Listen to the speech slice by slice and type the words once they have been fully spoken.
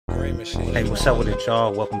Hey, what's up with it,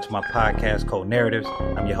 y'all? Welcome to my podcast, Cold Narratives.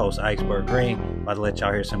 I'm your host, Iceberg Green. About to let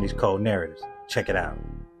y'all hear some of these cold narratives. Check it out.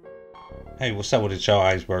 Hey, what's up with it, y'all?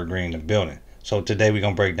 Iceberg Green in the building. So today we're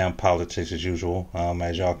going to break down politics as usual.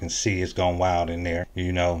 As y'all can see, it's going wild in there,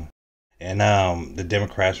 And the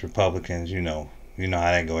Democrats, Republicans, you know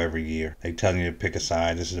how they go every year. They telling you to pick a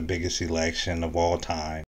side. This is the biggest election of all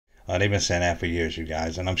time. They've been saying that for years, you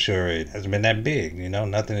guys, and I'm sure it hasn't been that big.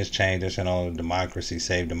 Nothing has changed. They're saying, democracy,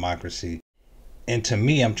 save democracy. And to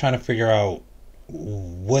me, I'm trying to figure out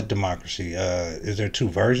what democracy. Is there two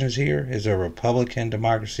versions here? Is there a Republican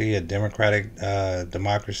democracy, a Democratic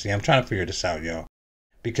democracy? I'm trying to figure this out, y'all,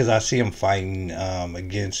 because I see them fighting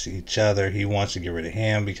against each other. He wants to get rid of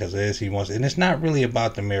him because of this. And it's not really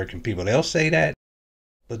about the American people. They'll say that,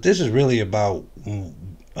 but this is really about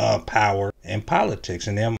power and politics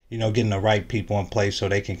and them, getting the right people in place so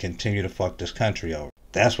they can continue to fuck this country over.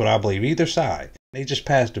 That's what I believe. Either side. They just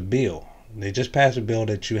passed a bill. They just passed a bill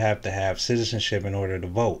that you have to have citizenship in order to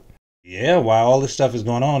vote. Yeah, while all this stuff is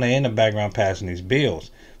going on, they in the background passing these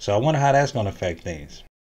bills. So I wonder how that's going to affect things.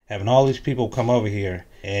 Having all these people come over here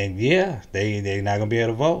and they're not going to be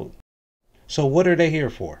able to vote. So what are they here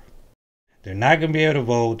for? They're not going to be able to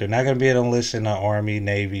vote. They're not going to be able to enlist in the Army,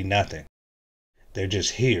 Navy, nothing. They're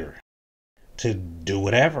just here to do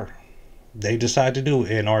whatever they decide to do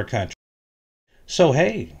in our country. So,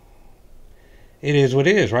 hey, it is what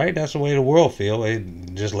it is, right? That's the way the world feels.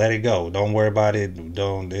 Just let it go. Don't worry about it.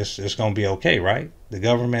 It's going to be okay, right? The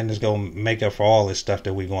government is going to make up for all this stuff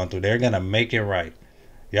that we're going through. They're going to make it right.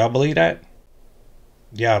 Y'all believe that?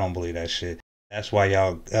 Y'all don't believe that shit. That's why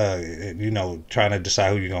y'all, trying to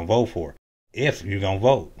decide who you're going to vote for. If you're going to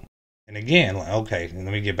vote. And again, okay,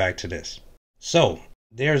 let me get back to this. So,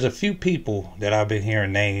 there's a few people that I've been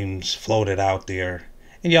hearing names floated out there,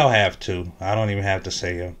 and y'all have too. I don't even have to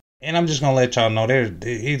say them. And I'm just going to let y'all know, there's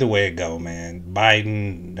either way it go, man.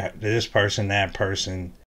 Biden, this person, that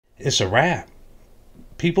person, it's a wrap.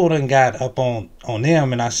 People done got up on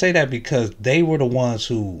them, and I say that because they were the ones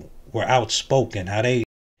who were outspoken, how they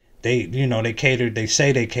catered, they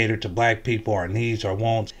say they catered to black people, our needs, our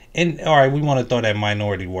wants. And, all right, we want to throw that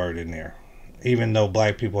minority word in there. Even though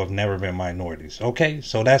black people have never been minorities. Okay,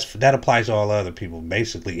 so that applies to all other people,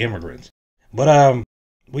 basically immigrants. But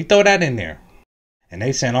we throw that in there. And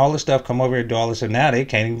they saying all this stuff, come over here, do all this, and now they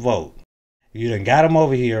can't even vote. You done got them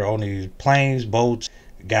over here on these planes, boats,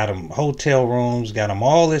 got them hotel rooms, got them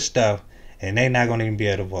all this stuff, and they not going to even be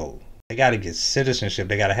able to vote. They got to get citizenship.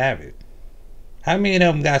 They got to have it. How many of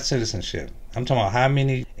them got citizenship? I'm talking about how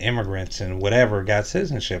many immigrants and whatever got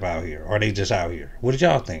citizenship out here. Or are they just out here? What did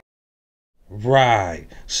y'all think? Right.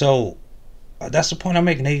 So that's the point I'm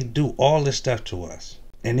making. They do all this stuff to us.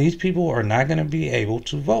 And these people are not going to be able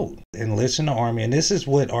to vote and enlist in the Army. And this is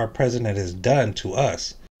what our president has done to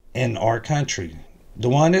us in our country. The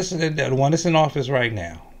one that's in office right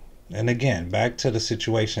now. And again, back to the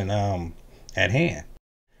situation at hand.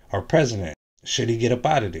 Our president, should he get up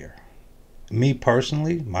out of there? Me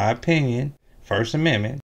personally, my opinion, First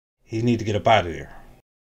Amendment, he need to get up out of there.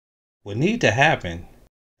 What need to happen,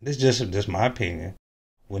 this is just my opinion,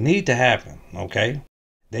 what need to happen, okay?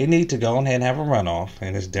 They need to go ahead and have a runoff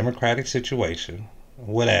in this democratic situation,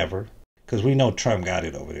 whatever, because we know Trump got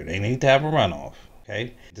it over there. They need to have a runoff,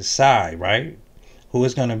 okay? Decide, right, who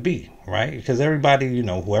it's going to be, right? Because everybody,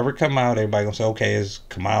 whoever come out, everybody going to say, okay, it's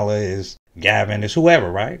Kamala, it's Gavin, it's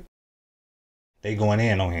whoever, right? They going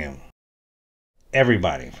in on him.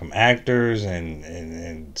 Everybody, from actors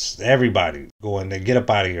and everybody going to get up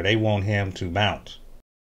out of here. They want him to bounce.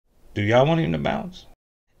 Do y'all want him to bounce?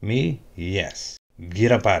 Me? Yes.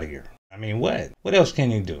 Get up out of here. I mean, what? What else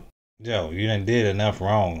can you do? Joe, you done did enough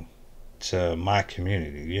wrong to my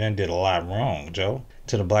community. You done did a lot wrong, Joe,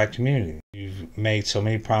 to the black community. You've made so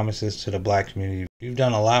many promises to the black community. You've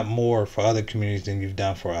done a lot more for other communities than you've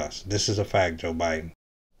done for us. This is a fact, Joe Biden.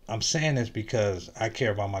 I'm saying this because I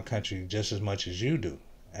care about my country just as much as you do.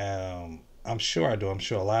 I'm sure I do. I'm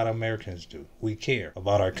sure a lot of Americans do. We care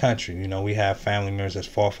about our country. We have family members that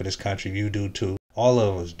fought for this country. You do too. All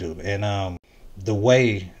of us do. And the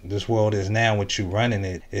way this world is now with you running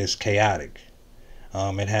it is chaotic.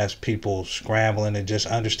 It has people scrambling to just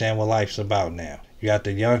understand what life's about now. You got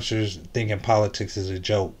the youngsters thinking politics is a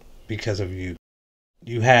joke because of you.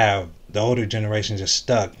 You have the older generation just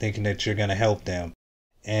stuck thinking that you're going to help them.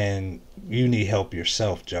 And you need help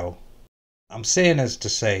yourself, Joe. I'm saying this to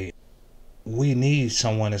say we need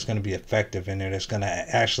someone that's going to be effective in there, that's going to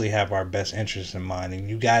actually have our best interests in mind. And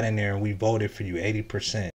you got in there and we voted for you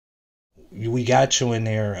 80%. We got you in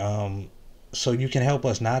there so you can help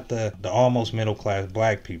us, not the almost middle class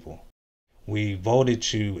black people. We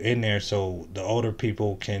voted you in there so the older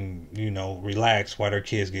people can, relax while their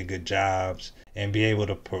kids get good jobs and be able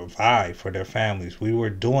to provide for their families. We were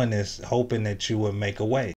doing this hoping that you would make a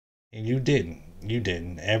way, and you didn't. You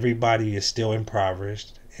didn't. Everybody is still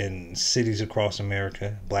impoverished in cities across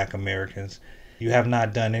America, black Americans. You have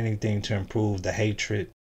not done anything to improve the hatred,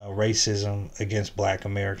 racism against black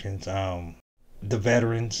Americans. The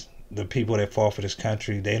veterans, the people that fought for this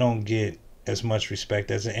country, they don't get as much respect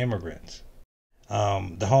as the immigrants.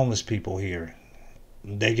 The homeless people here,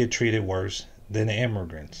 they get treated worse than the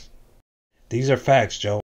immigrants. These are facts,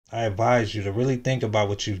 Joe. I advise you to really think about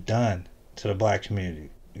what you've done to the black community,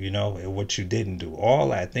 and what you didn't do. All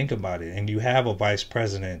that, think about it. And you have a vice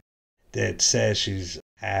president that says she's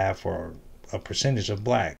half or a percentage of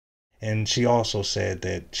black. And she also said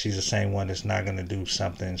that she's the same one that's not going to do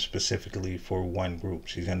something specifically for one group.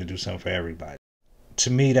 She's going to do something for everybody. To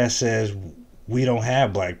me, that says we don't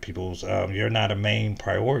have black peoples. You're not a main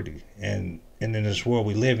priority. And in this world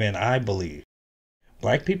we live in, I believe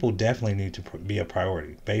black people definitely need to be a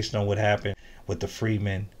priority based on what happened with the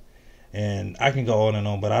freedmen. And I can go on and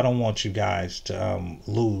on, but I don't want you guys to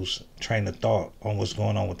lose train of thought on what's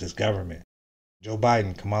going on with this government. Joe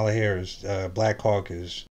Biden, Kamala Harris, Black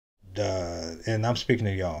Caucus, and I'm speaking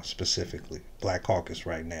to y'all specifically, Black Caucus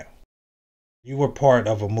right now. You were part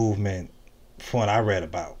of a movement, from what I read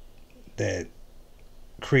about, that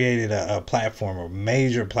created a platform, a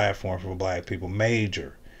major platform for black people,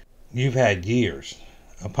 major. You've had years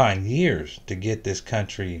upon years to get this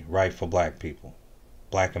country right for black people,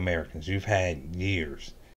 black Americans. You've had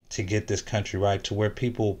years to get this country right to where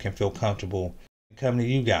people can feel comfortable and come to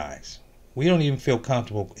you guys. We don't even feel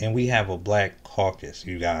comfortable, and we have a black caucus,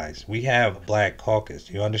 you guys. We have a black caucus.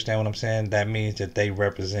 You understand what I'm saying? That means that they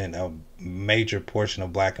represent a major portion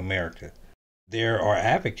of black America. There are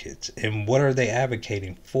advocates, and what are they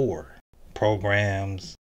advocating for?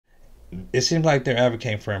 Programs. It seems like they're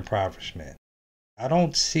advocating for impoverishment. I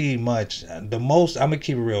don't see much. The most, I'm gonna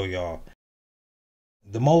keep it real, y'all.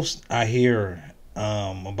 The most I hear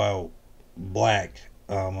about black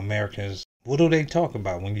Americans, what do they talk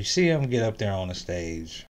about? When you see them get up there on the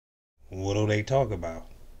stage, what do they talk about?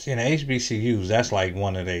 See, in the HBCUs, that's like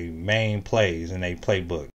one of their main plays in their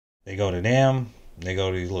playbook. They go to them. They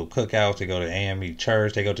go to these little cookouts. They go to AME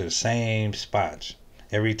church. They go to the same spots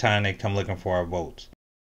every time they come looking for our votes.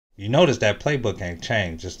 You notice that playbook ain't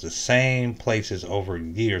changed. It's the same places over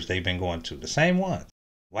years they've been going to. The same ones.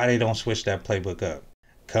 Why they don't switch that playbook up?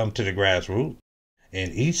 Come to the grassroots.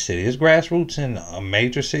 In each city. There's grassroots in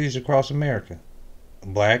major cities across America.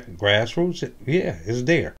 Black grassroots, yeah, it's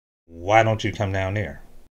there. Why don't you come down there?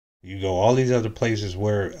 You go all these other places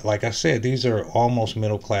where, like I said, these are almost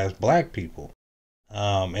middle-class black people.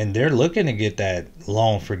 And they're looking to get that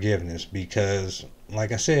loan forgiveness because,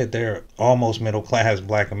 like I said, they're almost middle-class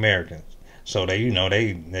black Americans. So they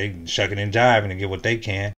shucking and jiving to get what they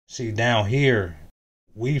can. See, down here,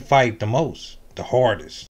 we fight the most, the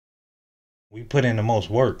hardest. We put in the most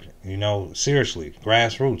work, seriously,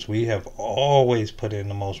 grassroots. We have always put in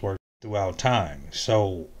the most work throughout time.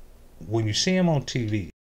 So when you see them on TV,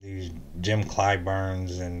 these Jim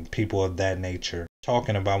Clyburns and people of that nature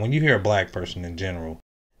talking about, when you hear a black person in general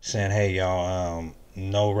saying, hey, y'all,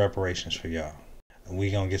 no reparations for y'all.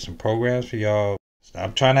 We gonna get some programs for y'all.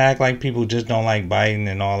 Stop trying to act like people just don't like Biden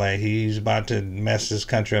and all that. He's about to mess this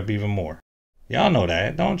country up even more. Y'all know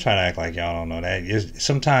that. Don't try to act like y'all don't know that.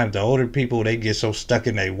 Sometimes the older people, they get so stuck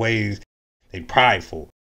in their ways, they prideful.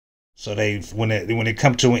 So when it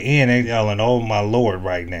come to an end, they yelling, "Oh my Lord!"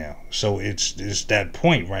 right now. So it's that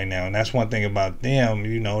point right now, and that's one thing about them.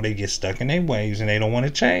 They get stuck in their ways and they don't want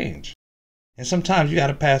to change. And sometimes you got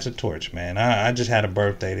to pass the torch, man. I just had a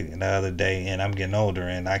birthday the other day, and I'm getting older,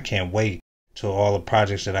 and I can't wait till all the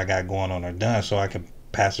projects that I got going on are done, so I can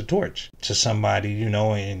pass the torch to somebody,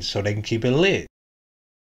 and so they can keep it lit.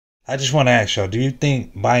 I just want to ask y'all, do you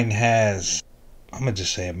think Biden has, I'm going to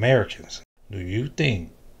just say Americans, do you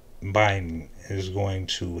think Biden is going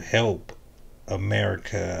to help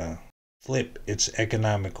America flip its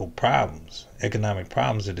economic problems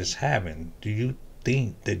that it's having? Do you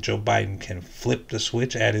think that Joe Biden can flip the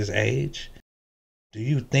switch at his age? Do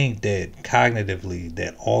you think that cognitively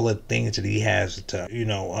that all the things that he has to,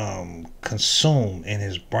 consume in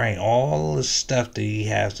his brain, all the stuff that he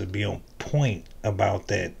has to be on point about,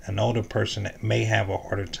 that an older person that may have a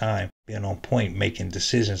harder time being on point making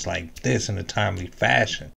decisions like this in a timely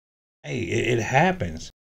fashion? Hey, it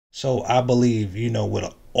happens. So I believe,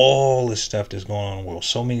 with all the stuff that's going on in the world,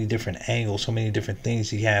 so many different angles, so many different things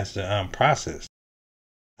he has to process,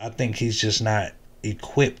 I think he's just not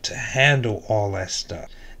equipped to handle all that stuff.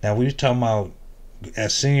 Now we're talking about a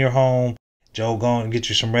senior home, Joe, go and get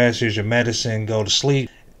you some rest. Here's your medicine. Go to sleep.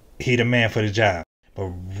 He the man for the job.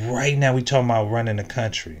 But right now we talking about running the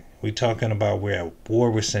country. We talking about we're at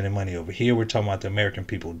war. We're sending money over here. We're talking about the American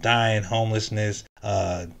people dying, homelessness,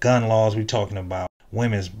 gun laws. We talking about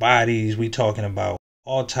women's bodies. We talking about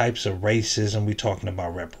all types of racism. We talking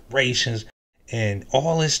about reparations and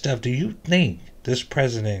all this stuff. Do you think this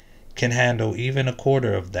president can handle even a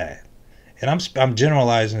quarter of that? And I'm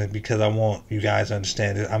generalizing it because I want you guys to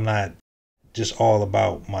understand that I'm not just all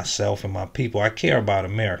about myself and my people. I care about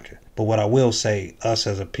America. But what I will say, us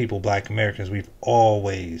as a people, Black Americans, we've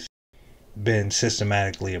always been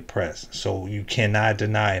systematically oppressed. So you cannot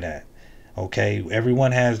deny that. Okay?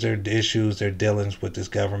 Everyone has their issues, their dealings with this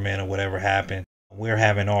government or whatever happened. We're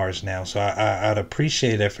having ours now. So I'd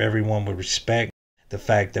appreciate it if everyone would respect the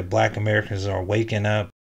fact that Black Americans are waking up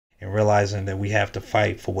and realizing that we have to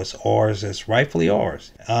fight for what's ours, that's rightfully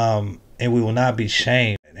ours. And we will not be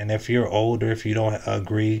shamed. And if you're older, if you don't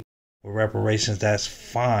agree with reparations, that's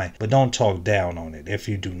fine. But don't talk down on it. If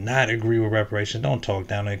you do not agree with reparations, don't talk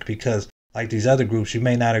down on it, because like these other groups, you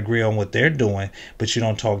may not agree on what they're doing, but you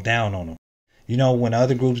don't talk down on them. You know, when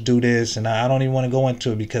other groups do this, and I don't even want to go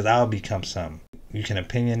into it because I'll become something. You can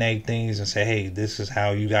opinionate things and say, hey, this is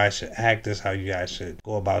how you guys should act. This is how you guys should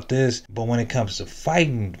go about this. But when it comes to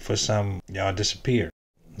fighting for some, y'all disappear.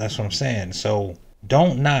 That's what I'm saying. So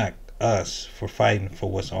don't knock us for fighting for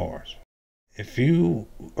what's ours. If you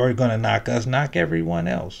are going to knock us, knock everyone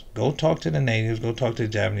else. Go talk to the natives, go talk to the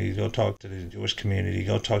Japanese, go talk to the Jewish community,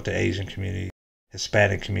 go talk to the Asian community,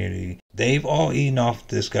 Hispanic community. They've all eaten off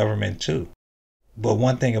this government too. But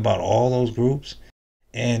one thing about all those groups,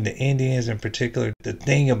 and the Indians in particular, the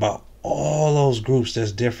thing about all those groups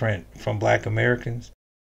that's different from Black Americans,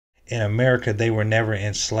 in America, they were never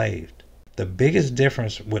enslaved. The biggest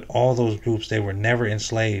difference with all those groups, they were never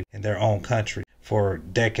enslaved in their own country for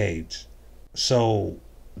decades. So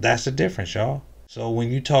that's the difference, y'all. So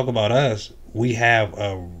when you talk about us, we have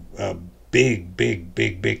a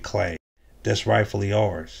big claim that's rightfully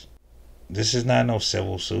ours. This is not no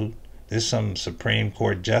civil suit. This is some Supreme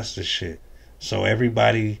Court justice shit. So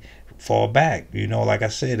everybody fall back. You know, like I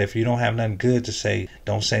said, if you don't have nothing good to say,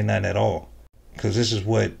 don't say nothing at all. Because this is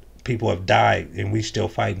what people have died and we still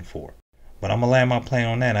fighting for. But I'm going to land my plane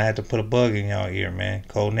on that. I had to put a bug in y'all ear, man.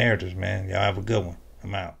 Cold Narratives, man. Y'all have a good one.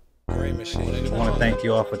 I'm out. I want to thank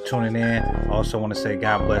you all for tuning in. I also want to say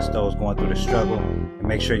God bless those going through the struggle. And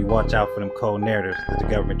make sure you watch out for them cold narratives that the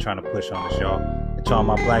government trying to push on us, y'all. And to all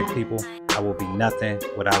my Black people, I will be nothing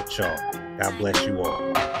without y'all. God bless you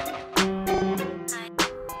all.